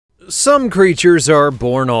Some creatures are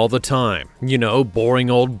born all the time, you know,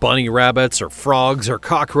 boring old bunny rabbits or frogs or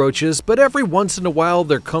cockroaches, but every once in a while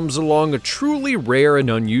there comes along a truly rare and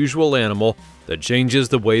unusual animal that changes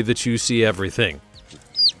the way that you see everything.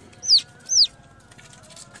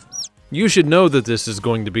 You should know that this is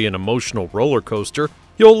going to be an emotional roller coaster.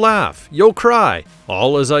 You'll laugh, you'll cry,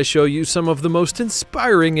 all as I show you some of the most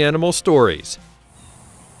inspiring animal stories.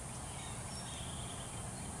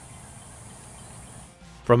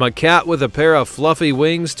 From a cat with a pair of fluffy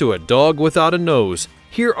wings to a dog without a nose,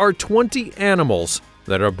 here are 20 animals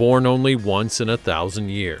that are born only once in 1,000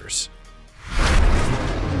 years.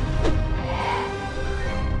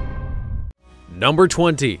 Number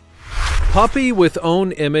 20. Puppy with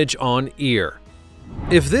own image on ear.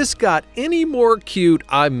 If this got any more cute,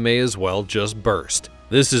 I may as well just burst.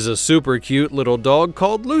 This is a super cute little dog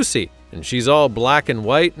called Lucy, and she's all black and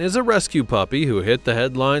white and is a rescue puppy who hit the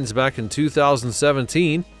headlines back in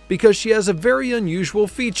 2017 because she has a very unusual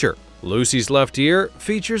feature. Lucy's left ear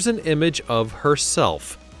features an image of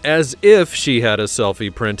herself, as if she had a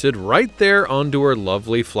selfie printed right there onto her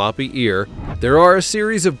lovely floppy ear. There are a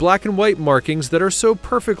series of black and white markings that are so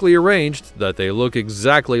perfectly arranged that they look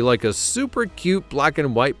exactly like a super cute black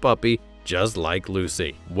and white puppy, just like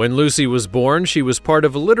Lucy. When Lucy was born, she was part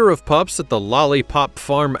of a litter of pups at the Lollipop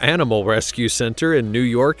Farm Animal Rescue Center in New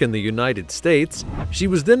York in the United States. She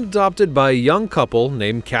was then adopted by a young couple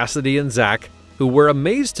named Cassidy and Zach, who were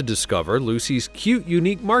amazed to discover Lucy's cute,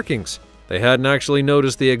 unique markings. They hadn't actually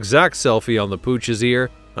noticed the exact selfie on the pooch's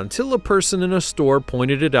ear until a person in a store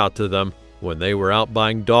pointed it out to them when they were out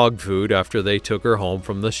buying dog food after they took her home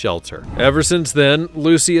from the shelter. Ever since then,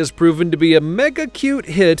 Lucy has proven to be a mega cute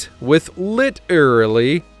hit with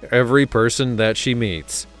literally every person that she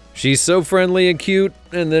meets. She's so friendly and cute,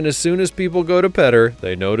 and then as soon as people go to pet her,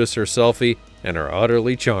 they notice her selfie and are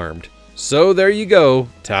utterly charmed. So there you go,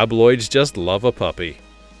 tabloids just love a puppy.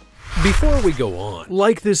 Before we go on,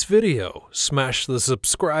 like this video, smash the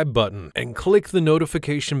subscribe button, and click the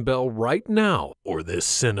notification bell right now, or this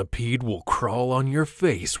centipede will crawl on your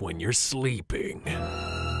face when you're sleeping.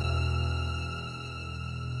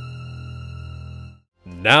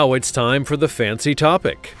 Now it's time for the fancy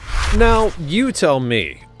topic. Now, you tell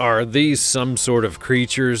me, are these some sort of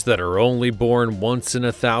creatures that are only born once in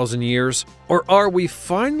 1,000 years? Or are we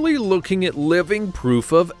finally looking at living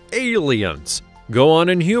proof of aliens? Go on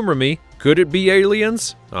and humor me. Could it be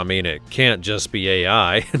aliens? I mean, it can't just be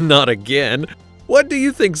AI. Not again. What do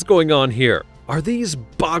you think's going on here? Are these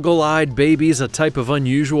boggle-eyed babies a type of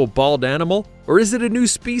unusual bald animal? Or is it a new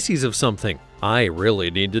species of something? I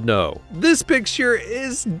really need to know. This picture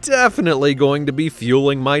is definitely going to be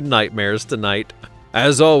fueling my nightmares tonight.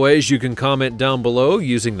 As always, you can comment down below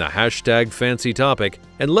using the hashtag #FancyTopic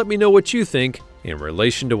and let me know what you think in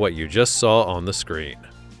relation to what you just saw on the screen.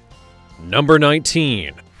 Number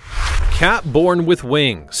 19. Cat born with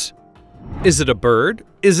wings. Is it a bird?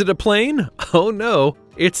 Is it a plane? Oh no,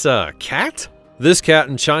 it's a cat? This cat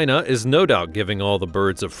in China is no doubt giving all the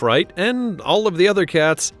birds a fright and all of the other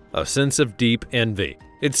cats a sense of deep envy.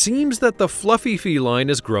 It seems that the fluffy feline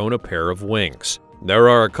has grown a pair of wings. There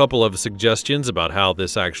are a couple of suggestions about how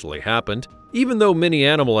this actually happened, even though many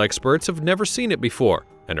animal experts have never seen it before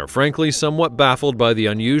and are frankly somewhat baffled by the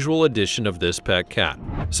unusual addition of this pet cat.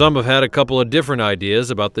 Some have had a couple of different ideas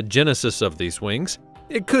about the genesis of these wings.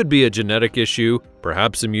 It could be a genetic issue,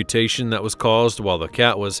 perhaps a mutation that was caused while the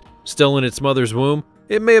cat was still in its mother's womb.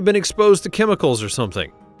 It may have been exposed to chemicals or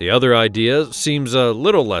something. The other idea seems a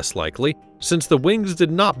little less likely, since the wings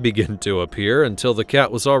did not begin to appear until the cat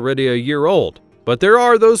was already a year old. But there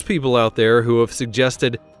are those people out there who have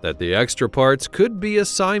suggested that the extra parts could be a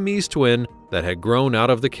Siamese twin that had grown out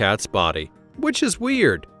of the cat's body, which is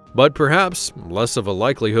weird, but perhaps less of a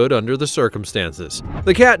likelihood under the circumstances.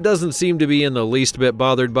 The cat doesn't seem to be in the least bit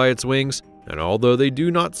bothered by its wings, and although they do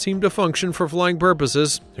not seem to function for flying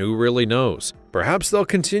purposes, who really knows? Perhaps they'll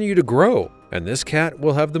continue to grow, and this cat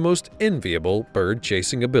will have the most enviable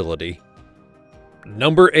bird-chasing ability.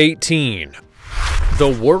 Number 18.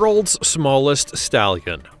 The world's smallest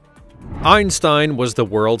stallion. Einstein was the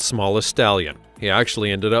world's smallest stallion. He actually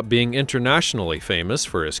ended up being internationally famous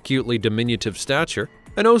for his cutely diminutive stature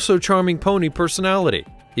and also charming pony personality.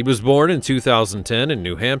 He was born in 2010 in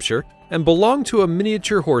New Hampshire and belonged to a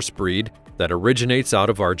miniature horse breed that originates out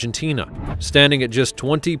of Argentina. Standing at just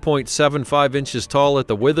 20.75 inches tall at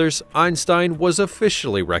the withers, Einstein was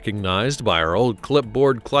officially recognized by our old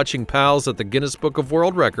clipboard-clutching pals at the Guinness Book of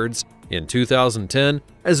World Records in 2010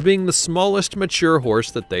 as being the smallest mature horse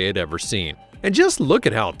that they had ever seen. And just look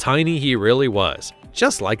at how tiny he really was,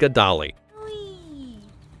 just like a dolly.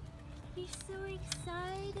 He's so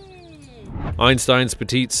excited. Einstein's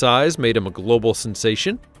petite size made him a global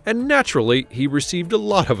sensation, and naturally, he received a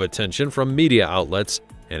lot of attention from media outlets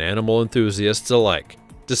and animal enthusiasts alike.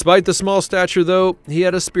 Despite the small stature though, he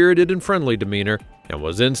had a spirited and friendly demeanor and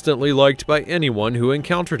was instantly liked by anyone who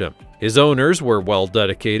encountered him. His owners were well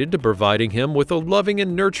dedicated to providing him with a loving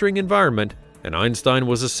and nurturing environment, and Einstein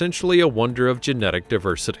was essentially a wonder of genetic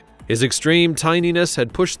diversity. His extreme tininess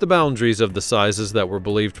had pushed the boundaries of the sizes that were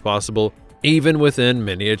believed possible, even within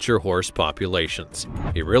miniature horse populations.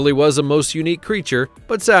 He really was a most unique creature,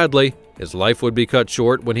 but sadly, his life would be cut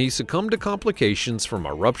short when he succumbed to complications from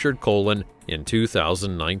a ruptured colon in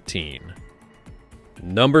 2019.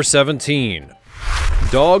 Number 17.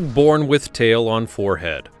 Dog born with tail on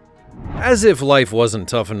forehead. As if life wasn't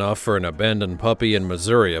tough enough for an abandoned puppy in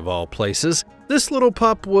Missouri of all places, this little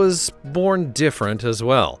pup was born different as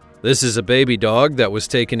well. This is a baby dog that was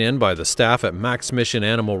taken in by the staff at Max Mission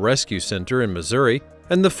Animal Rescue Center in Missouri,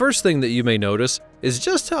 and the first thing that you may notice is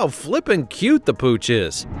just how flippin' cute the pooch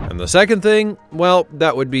is. And the second thing, well,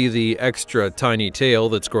 that would be the extra tiny tail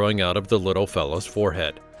that's growing out of the little fella's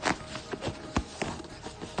forehead.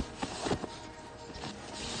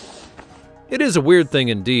 It is a weird thing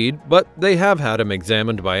indeed, but they have had him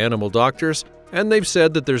examined by animal doctors, and they've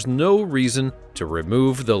said that there's no reason to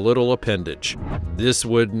remove the little appendage. This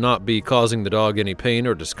would not be causing the dog any pain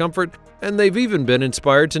or discomfort, and they've even been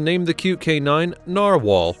inspired to name the cute canine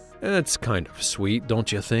Narwhal. It's kind of sweet,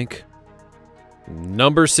 don't you think?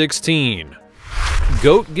 Number 16.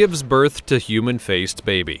 Goat gives birth to human-faced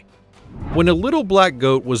baby. When a little black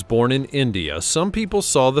goat was born in India, some people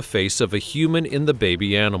saw the face of a human in the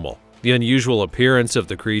baby animal. The unusual appearance of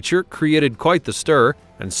the creature created quite the stir,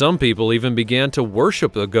 and some people even began to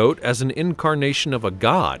worship the goat as an incarnation of a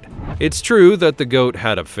god. It's true that the goat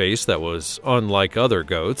had a face that was unlike other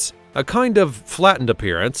goats, a kind of flattened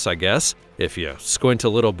appearance, I guess. If you squint a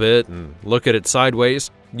little bit and look at it sideways,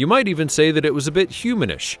 you might even say that it was a bit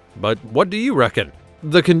humanish. But what do you reckon?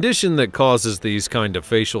 The condition that causes these kind of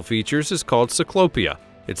facial features is called cyclopia.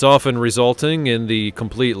 It's often resulting in the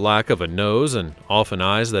complete lack of a nose and often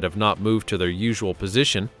eyes that have not moved to their usual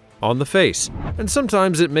position on the face, and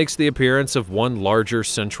sometimes it makes the appearance of one larger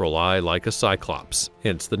central eye like a cyclops,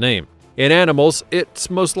 hence the name. In animals,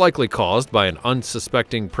 it's most likely caused by an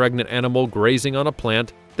unsuspecting pregnant animal grazing on a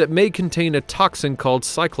plant that may contain a toxin called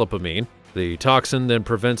cyclopamine. The toxin then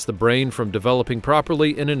prevents the brain from developing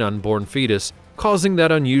properly in an unborn fetus, causing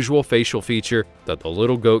that unusual facial feature that the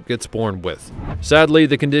little goat gets born with. Sadly,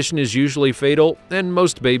 the condition is usually fatal, and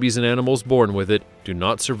most babies and animals born with it do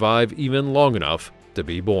not survive even long enough to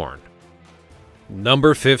be born.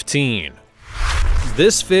 Number 15.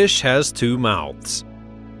 This fish has two mouths.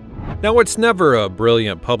 Now, it's never a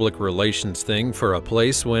brilliant public relations thing for a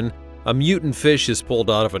place when a mutant fish is pulled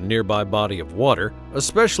out of a nearby body of water,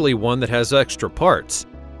 especially one that has extra parts.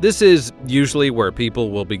 This is usually where people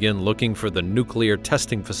will begin looking for the nuclear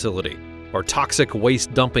testing facility or toxic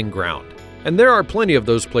waste dumping ground, and there are plenty of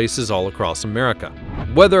those places all across America.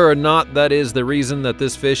 Whether or not that is the reason that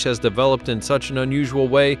this fish has developed in such an unusual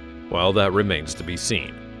way, well, that remains to be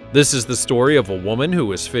seen. This is the story of a woman who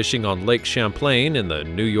was fishing on Lake Champlain in the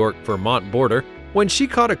New York-Vermont border when she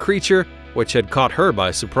caught a creature which had caught her by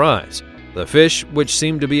surprise. The fish, which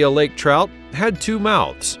seemed to be a lake trout, had two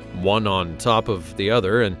mouths, one on top of the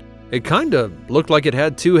other, and it kinda looked like it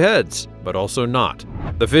had two heads, but also not.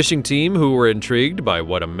 The fishing team, who were intrigued by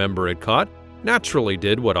what a member had caught, naturally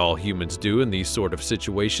did what all humans do in these sort of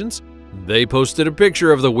situations. They posted a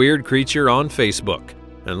picture of the weird creature on Facebook.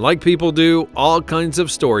 And like people do, all kinds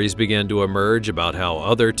of stories began to emerge about how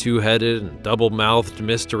other two-headed and double-mouthed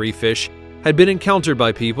mystery fish had been encountered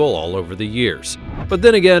by people all over the years. But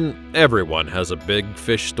then again, everyone has a big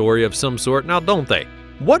fish story of some sort now, don't they?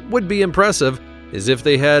 What would be impressive is if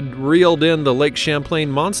they had reeled in the Lake Champlain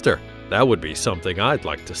monster. That would be something I'd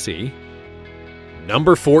like to see.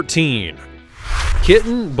 Number 14.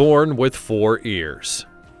 Kitten born with 4 ears.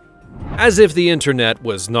 As if the internet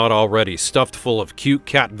was not already stuffed full of cute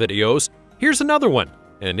cat videos, here's another one,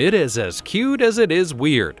 and it is as cute as it is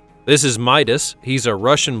weird. This is Midas. He's a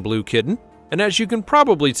Russian blue kitten, and as you can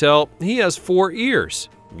probably tell, he has 4 ears.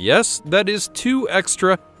 Yes, that is 2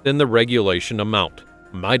 extra than the regulation amount.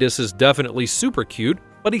 Midas is definitely super cute,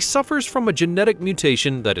 but he suffers from a genetic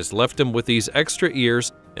mutation that has left him with these extra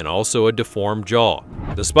ears and also a deformed jaw.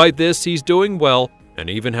 Despite this, he's doing well and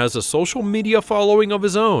even has a social media following of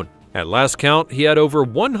his own. At last count, he had over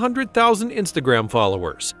 100,000 Instagram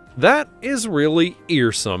followers. That is really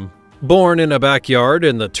earsome. Born in a backyard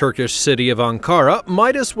in the Turkish city of Ankara,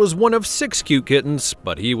 Midas was one of 6 cute kittens,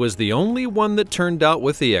 but he was the only one that turned out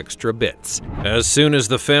with the extra bits. As soon as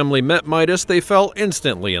the family met Midas, they fell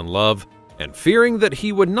instantly in love, and fearing that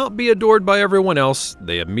he would not be adored by everyone else,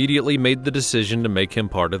 they immediately made the decision to make him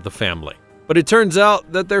part of the family. But it turns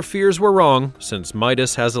out that their fears were wrong, since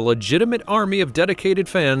Midas has a legitimate army of dedicated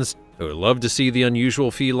fans who love to see the unusual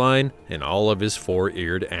feline in all of his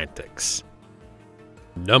four-eared antics.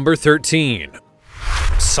 Number 13.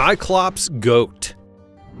 Cyclops Goat.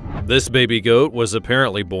 This baby goat was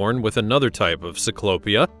apparently born with another type of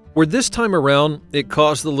cyclopia, where this time around it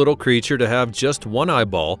caused the little creature to have just one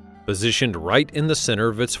eyeball positioned right in the center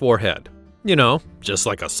of its forehead. You know, just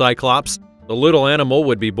like a cyclops. The little animal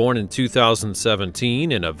would be born in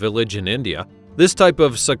 2017 in a village in India. This type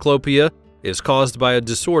of cyclopia is caused by a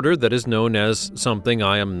disorder that is known as something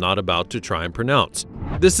I am not about to try and pronounce.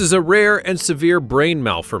 This is a rare and severe brain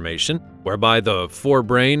malformation whereby the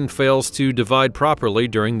forebrain fails to divide properly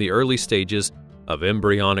during the early stages of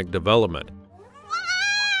embryonic development.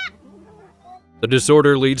 The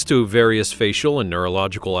disorder leads to various facial and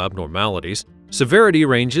neurological abnormalities. Severity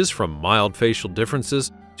ranges from mild facial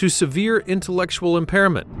differences to severe intellectual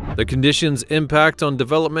impairment. The condition's impact on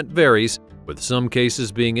development varies, with some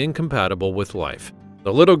cases being incompatible with life.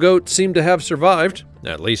 The little goat seemed to have survived,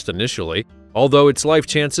 at least initially, although its life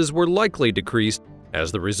chances were likely decreased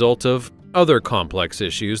as the result of other complex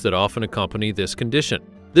issues that often accompany this condition.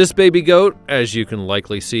 This baby goat, as you can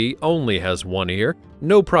likely see, only has one ear,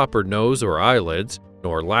 no proper nose or eyelids,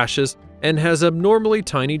 nor lashes, and has abnormally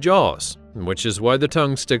tiny jaws, which is why the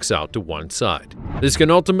tongue sticks out to one side. This can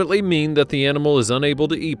ultimately mean that the animal is unable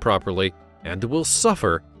to eat properly and will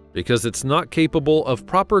suffer because it's not capable of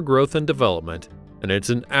proper growth and development, and it's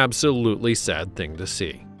an absolutely sad thing to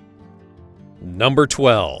see. Number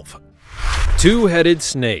 12. Two-headed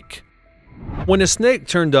snake. When a snake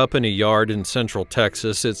turned up in a yard in central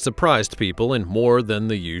Texas, it surprised people in more than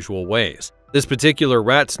the usual ways. This particular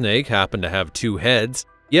rat snake happened to have two heads.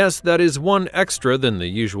 Yes, that is one extra than the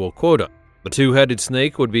usual quota. The two-headed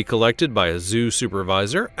snake would be collected by a zoo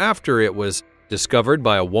supervisor after it was discovered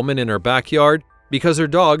by a woman in her backyard because her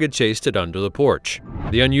dog had chased it under the porch.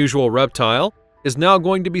 The unusual reptile is now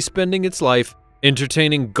going to be spending its life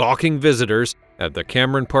entertaining gawking visitors at the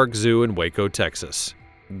Cameron Park Zoo in Waco, Texas.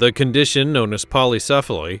 The condition, known as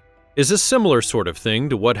polycephaly, is a similar sort of thing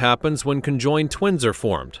to what happens when conjoined twins are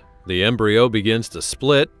formed. The embryo begins to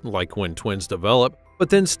split, like when twins develop, but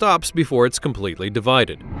then stops before it's completely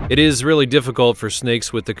divided. It is really difficult for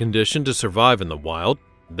snakes with the condition to survive in the wild.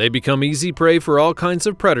 They become easy prey for all kinds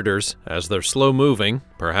of predators, as they're slow-moving,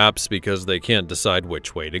 perhaps because they can't decide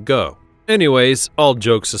which way to go. Anyways, all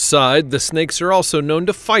jokes aside, the snakes are also known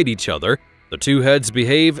to fight each other. The two heads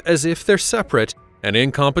behave as if they're separate and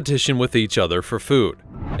in competition with each other for food.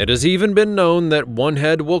 It has even been known that one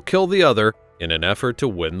head will kill the other in an effort to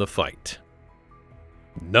win the fight.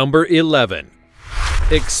 Number 11.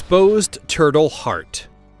 Exposed turtle heart.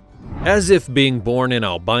 As if being born an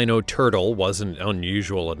albino turtle wasn't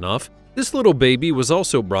unusual enough, this little baby was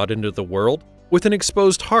also brought into the world with an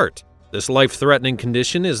exposed heart. This life-threatening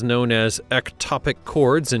condition is known as ectopic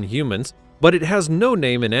cords in humans, but it has no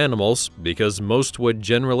name in animals because most would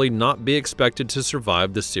generally not be expected to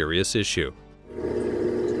survive the serious issue.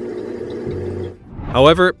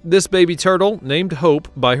 However, this baby turtle, named Hope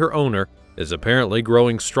by her owner, is apparently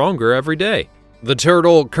growing stronger every day. The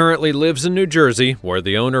turtle currently lives in New Jersey, where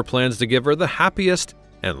the owner plans to give her the happiest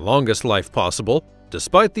and longest life possible,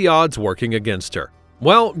 despite the odds working against her.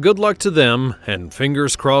 Well, good luck to them, and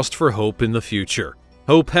fingers crossed for Hope in the future.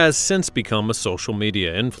 Hope has since become a social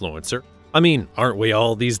media influencer. I mean, aren't we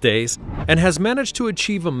all these days? And has managed to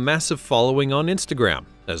achieve a massive following on Instagram,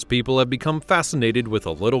 as people have become fascinated with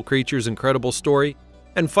a little creature's incredible story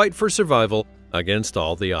and fight for survival against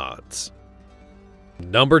all the odds.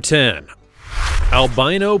 Number 10.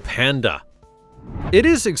 Albino Panda. It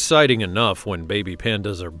is exciting enough when baby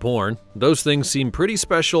pandas are born. Those things seem pretty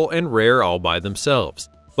special and rare all by themselves.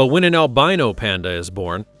 But when an albino panda is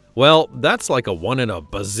born, well, that's like a one in a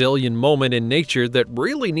bazillion moment in nature that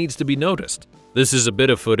really needs to be noticed. This is a bit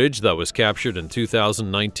of footage that was captured in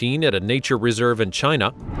 2019 at a nature reserve in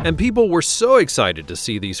China, and people were so excited to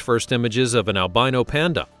see these first images of an albino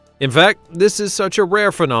panda. In fact, this is such a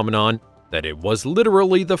rare phenomenon that it was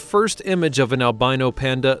literally the first image of an albino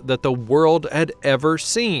panda that the world had ever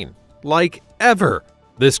seen. Like, ever.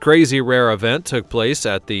 This crazy rare event took place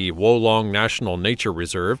at the Wolong National Nature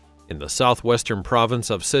Reserve in the southwestern province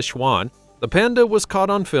of Sichuan. The panda was caught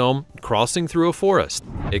on film crossing through a forest.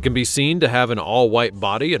 It can be seen to have an all-white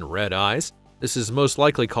body and red eyes. This is most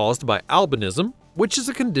likely caused by albinism, which is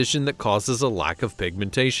a condition that causes a lack of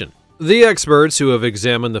pigmentation. The experts who have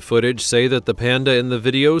examined the footage say that the panda in the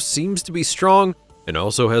video seems to be strong, and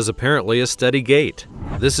also has apparently a steady gait.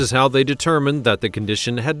 This is how they determined that the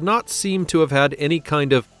condition had not seemed to have had any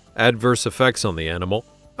kind of adverse effects on the animal.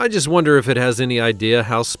 I just wonder if it has any idea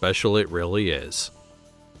how special it really is.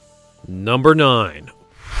 Number 9.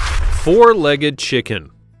 Four-legged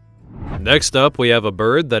chicken. Next up, we have a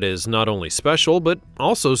bird that is not only special, but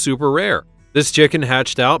also super rare. This chicken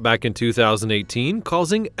hatched out back in 2018,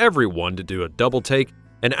 causing everyone to do a double take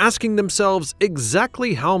and asking themselves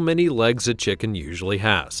exactly how many legs a chicken usually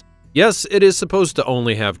has. Yes, it is supposed to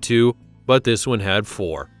only have 2, but this one had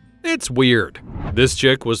 4. It's weird. This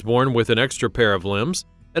chick was born with an extra pair of limbs,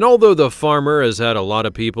 and although the farmer has had a lot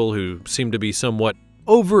of people who seem to be somewhat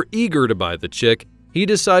over-eager to buy the chick, he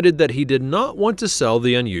decided that he did not want to sell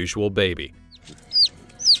the unusual baby.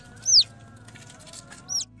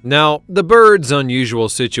 Now, the bird's unusual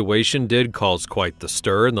situation did cause quite the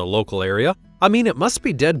stir in the local area. I mean, it must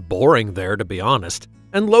be dead boring there, to be honest.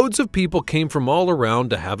 And loads of people came from all around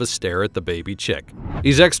to have a stare at the baby chick.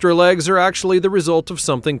 These extra legs are actually the result of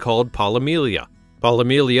something called polymelia.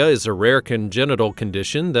 Polymelia is a rare congenital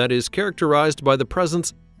condition that is characterized by the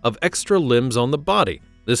presence of extra limbs on the body.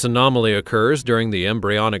 This anomaly occurs during the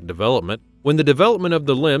embryonic development, when the development of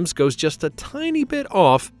the limbs goes just a tiny bit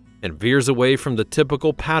off and veers away from the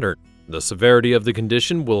typical pattern. The severity of the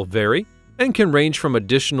condition will vary and can range from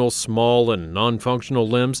additional small and non-functional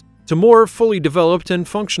limbs to more fully developed and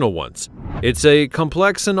functional ones. It's a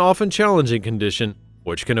complex and often challenging condition,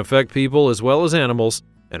 which can affect people as well as animals,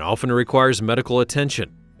 and often requires medical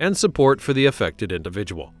attention and support for the affected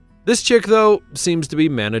individual. This chick, though, seems to be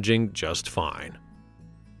managing just fine.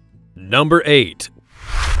 Number 8.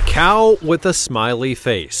 Cow with a smiley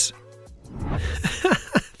face.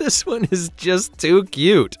 This one is just too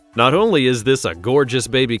cute. Not only is this a gorgeous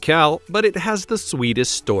baby cow, but it has the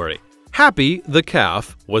sweetest story. Happy, the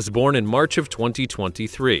calf, was born in March of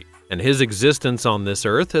 2023, and his existence on this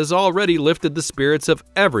earth has already lifted the spirits of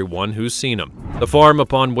everyone who's seen him. The farm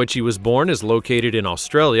upon which he was born is located in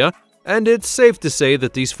Australia, and it's safe to say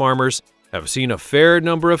that these farmers have seen a fair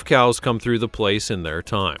number of cows come through the place in their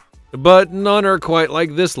time. But none are quite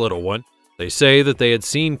like this little one. They say that they had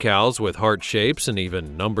seen cows with heart shapes and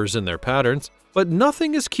even numbers in their patterns, but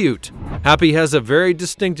nothing is cute. Happy has a very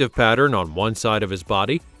distinctive pattern on one side of his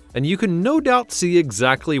body, and you can no doubt see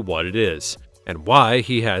exactly what it is, and why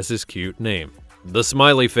he has his cute name. The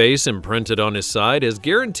smiley face imprinted on his side is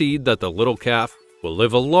guaranteed that the little calf will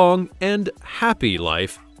live a long and happy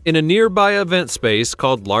life in a nearby event space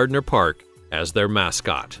called Lardner Park as their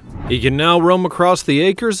mascot. He can now roam across the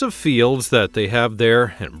acres of fields that they have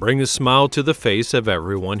there and bring a smile to the face of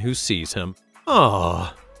everyone who sees him.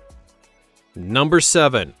 Ah. Number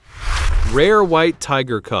 7. Rare white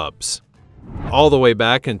tiger cubs. All the way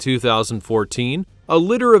back in 2014, a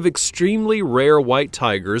litter of extremely rare white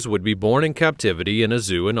tigers would be born in captivity in a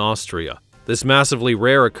zoo in Austria. This massively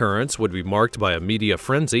rare occurrence would be marked by a media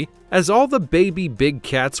frenzy, as all the baby big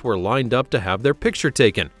cats were lined up to have their picture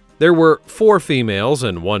taken. There were 4 females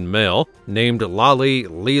and 1 male, named Lali,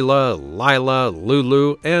 Leela, Lila,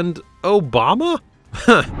 Lulu, and Obama?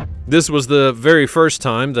 This was the very first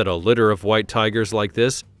time that a litter of white tigers like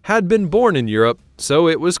this had been born in Europe, so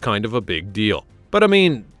it was kind of a big deal. But I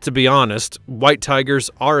mean, to be honest, white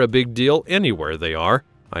tigers are a big deal anywhere they are.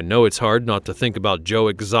 I know it's hard not to think about Joe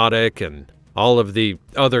Exotic and all of the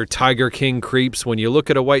other Tiger King creeps when you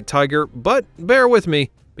look at a white tiger, but bear with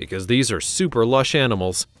me, because these are super lush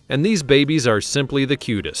animals, and these babies are simply the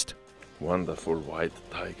cutest. Wonderful white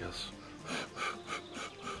tigers.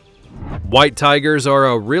 White tigers are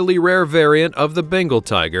a really rare variant of the Bengal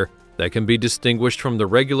tiger that can be distinguished from the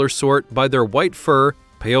regular sort by their white fur,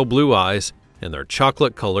 pale blue eyes, and their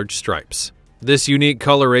chocolate-colored stripes. This unique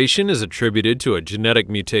coloration is attributed to a genetic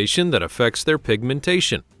mutation that affects their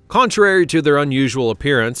pigmentation. Contrary to their unusual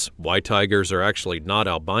appearance, white tigers are actually not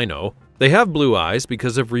albino. They have blue eyes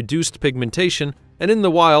because of reduced pigmentation, and in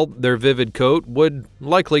the wild, their vivid coat would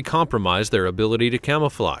likely compromise their ability to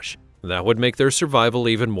camouflage. That would make their survival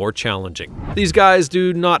even more challenging. These guys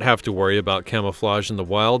do not have to worry about camouflage in the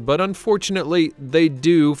wild, but unfortunately, they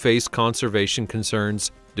do face conservation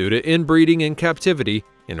concerns due to inbreeding in captivity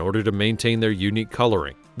in order to maintain their unique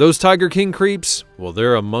coloring. Those Tiger King creeps, well,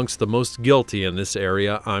 they're amongst the most guilty in this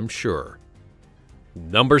area, I'm sure.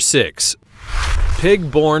 Number 6. Pig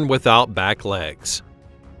born without back legs.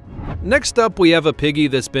 Next up, we have a piggy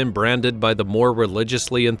that's been branded by the more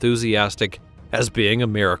religiously enthusiastic as being a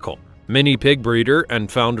miracle. Mini pig breeder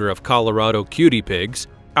and founder of Colorado Cutie Pigs,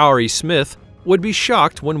 Ari Smith, would be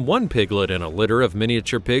shocked when one piglet in a litter of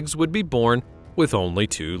miniature pigs would be born with only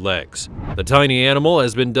 2 legs. The tiny animal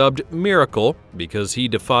has been dubbed Miracle because he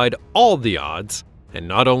defied all the odds and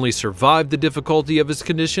not only survived the difficulty of his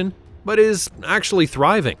condition, but is actually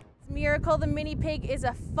thriving. Miracle the mini pig is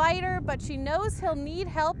a fighter, but she knows he'll need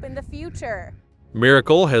help in the future.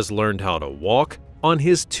 Miracle has learned how to walk on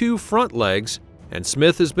his 2 front legs, and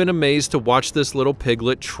Smith has been amazed to watch this little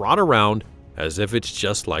piglet trot around as if it's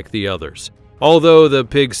just like the others. Although the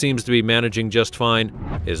pig seems to be managing just fine,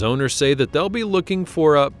 his owners say that they'll be looking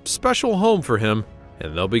for a special home for him,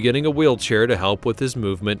 and they'll be getting a wheelchair to help with his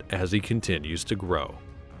movement as he continues to grow.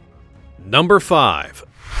 Number 5.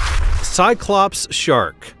 Cyclops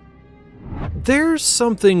Shark. There's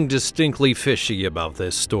something distinctly fishy about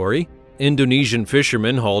this story. Indonesian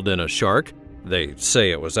fishermen hauled in a shark. They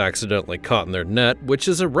say it was accidentally caught in their net, which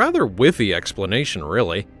is a rather whiffy explanation,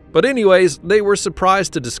 really. But anyways, they were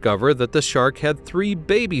surprised to discover that the shark had 3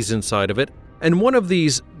 babies inside of it, and one of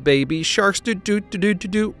these baby sharks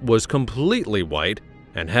was completely white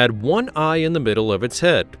and had 1 eye in the middle of its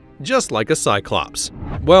head, just like a cyclops.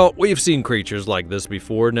 Well, we've seen creatures like this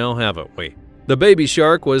before now, haven't we? The baby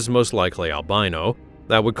shark was most likely albino.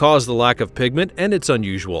 That would cause the lack of pigment, and its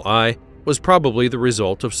unusual eye was probably the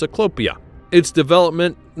result of cyclopia, its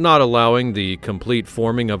development not allowing the complete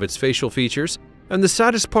forming of its facial features. And the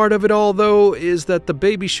saddest part of it all, though, is that the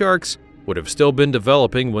baby sharks would have still been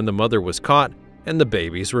developing when the mother was caught and the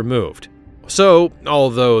babies removed. So,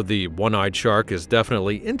 although the one-eyed shark is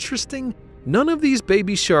definitely interesting, none of these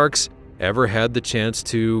baby sharks ever had the chance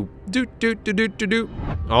to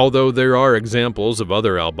Although there are examples of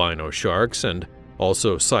other albino sharks and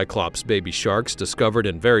also cyclops baby sharks discovered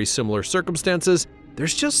in very similar circumstances,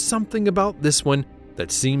 there's just something about this one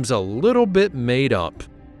that seems a little bit made up.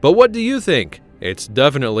 But what do you think? It's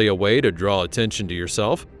definitely a way to draw attention to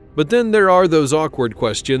yourself, but then there are those awkward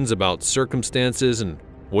questions about circumstances in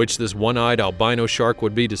which this one-eyed albino shark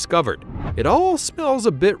would be discovered. It all smells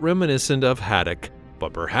a bit reminiscent of haddock,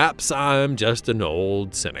 but perhaps I'm just an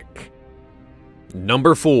old cynic.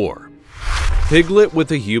 Number 4. Piglet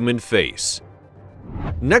with a human face.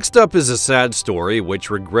 Next up is a sad story which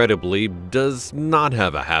regrettably does not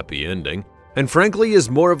have a happy ending, and frankly is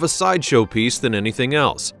more of a sideshow piece than anything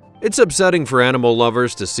else. It's upsetting for animal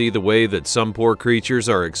lovers to see the way that some poor creatures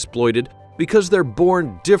are exploited because they're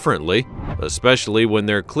born differently, especially when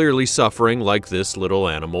they're clearly suffering like this little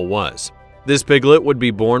animal was. This piglet would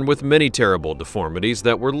be born with many terrible deformities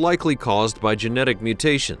that were likely caused by genetic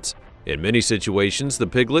mutations. In many situations, the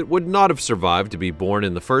piglet would not have survived to be born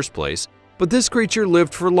in the first place, but this creature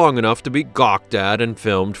lived for long enough to be gawked at and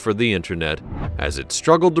filmed for the internet as it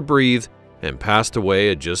struggled to breathe and passed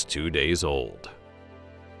away at just 2 days old.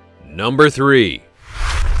 Number 3.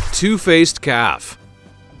 Two-faced calf.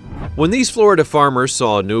 When these Florida farmers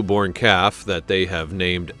saw a newborn calf that they have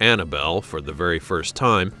named Annabelle for the very first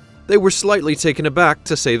time, they were slightly taken aback,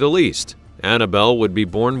 to say the least. Annabelle would be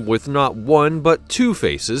born with not 1 but 2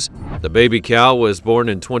 faces. The baby cow was born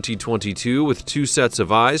in 2022 with 2 sets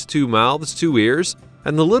of eyes, 2 mouths, 2 ears,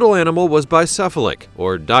 and the little animal was bicephalic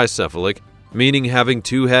or dicephalic, meaning having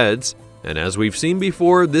 2 heads. And as we've seen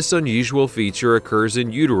before, this unusual feature occurs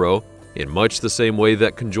in utero in much the same way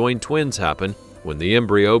that conjoined twins happen when the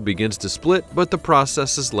embryo begins to split but the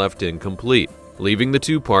process is left incomplete, leaving the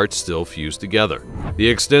 2 parts still fused together. The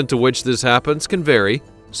extent to which this happens can vary.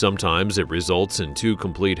 Sometimes it results in 2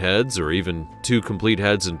 complete heads or even 2 complete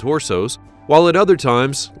heads and torsos, while at other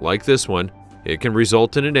times, like this one, it can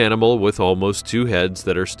result in an animal with almost 2 heads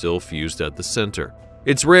that are still fused at the center.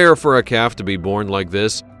 It's rare for a calf to be born like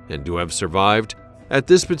this and to have survived. At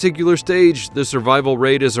this particular stage, the survival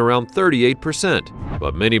rate is around 38%,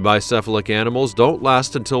 but many bicephalic animals don't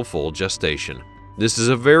last until full gestation. This is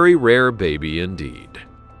a very rare baby indeed.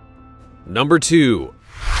 Number 2.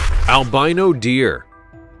 Albino deer.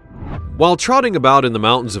 While trotting about in the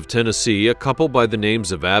mountains of Tennessee, a couple by the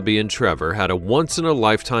names of Abby and Trevor had a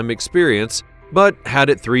once-in-a-lifetime experience, but had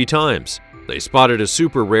it 3 times. They spotted a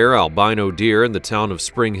super rare albino deer in the town of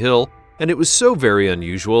Spring Hill, and it was so very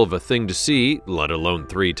unusual of a thing to see, let alone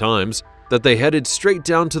 3 times, that they headed straight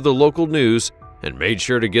down to the local news and made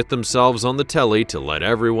sure to get themselves on the telly to let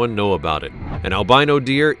everyone know about it. An albino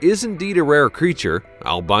deer is indeed a rare creature.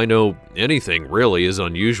 Albino anything really is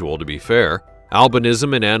unusual, to be fair.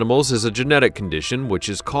 Albinism in animals is a genetic condition which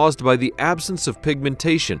is caused by the absence of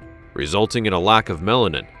pigmentation, resulting in a lack of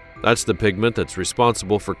melanin. That's the pigment that's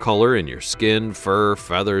responsible for color in your skin, fur,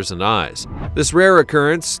 feathers, and eyes. This rare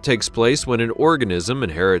occurrence takes place when an organism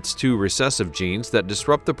inherits 2 recessive genes that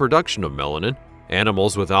disrupt the production of melanin.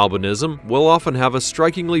 Animals with albinism will often have a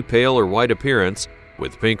strikingly pale or white appearance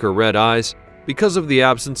with pink or red eyes because of the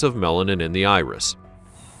absence of melanin in the iris.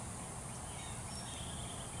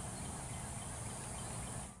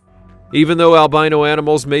 Even though albino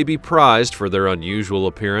animals may be prized for their unusual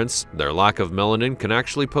appearance, their lack of melanin can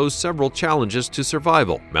actually pose several challenges to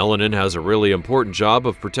survival. Melanin has a really important job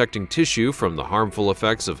of protecting tissue from the harmful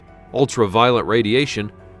effects of ultraviolet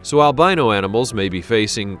radiation, so albino animals may be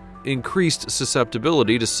facing increased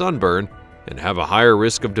susceptibility to sunburn and have a higher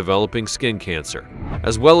risk of developing skin cancer.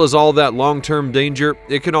 As well as all that long-term danger,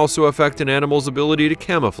 it can also affect an animal's ability to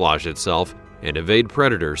camouflage itself and evade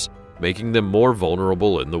predators, making them more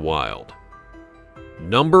vulnerable in the wild.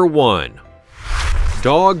 Number 1.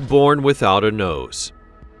 Dog born without a nose.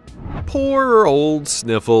 Poor old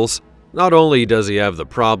Sniffles. Not only does he have the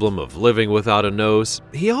problem of living without a nose,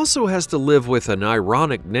 he also has to live with an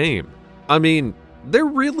ironic name. I mean, there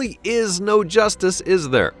really is no justice, is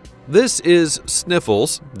there? This is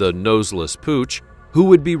Sniffles, the noseless pooch, who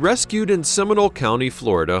would be rescued in Seminole County,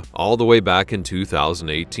 Florida, all the way back in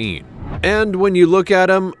 2018. And when you look at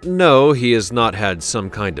him, no, he has not had some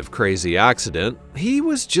kind of crazy accident. He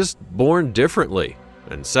was just born differently.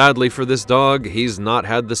 And sadly for this dog, he's not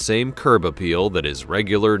had the same curb appeal that his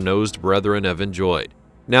regular nosed brethren have enjoyed.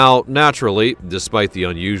 Now, naturally, despite the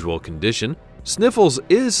unusual condition, Sniffles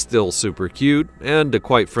is still super cute and a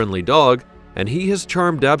quite friendly dog, and he has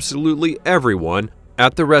charmed absolutely everyone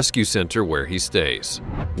at the rescue center where he stays.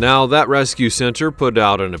 Now, that rescue center put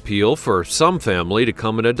out an appeal for some family to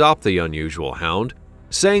come and adopt the unusual hound,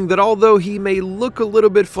 saying that although he may look a little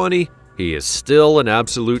bit funny, he is still an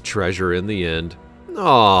absolute treasure in the end.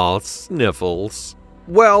 Aw, Sniffles.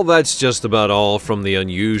 Well, that's just about all from the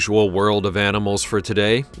unusual world of animals for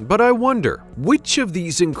today, but I wonder, which of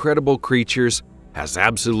these incredible creatures has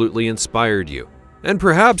absolutely inspired you? And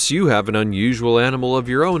perhaps you have an unusual animal of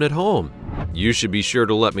your own at home. You should be sure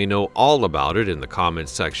to let me know all about it in the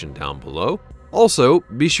comments section down below. Also,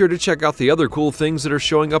 be sure to check out the other cool things that are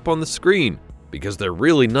showing up on the screen, because they're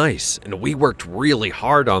really nice and we worked really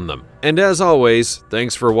hard on them. And as always,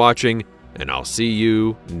 thanks for watching, and I'll see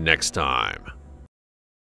you next time.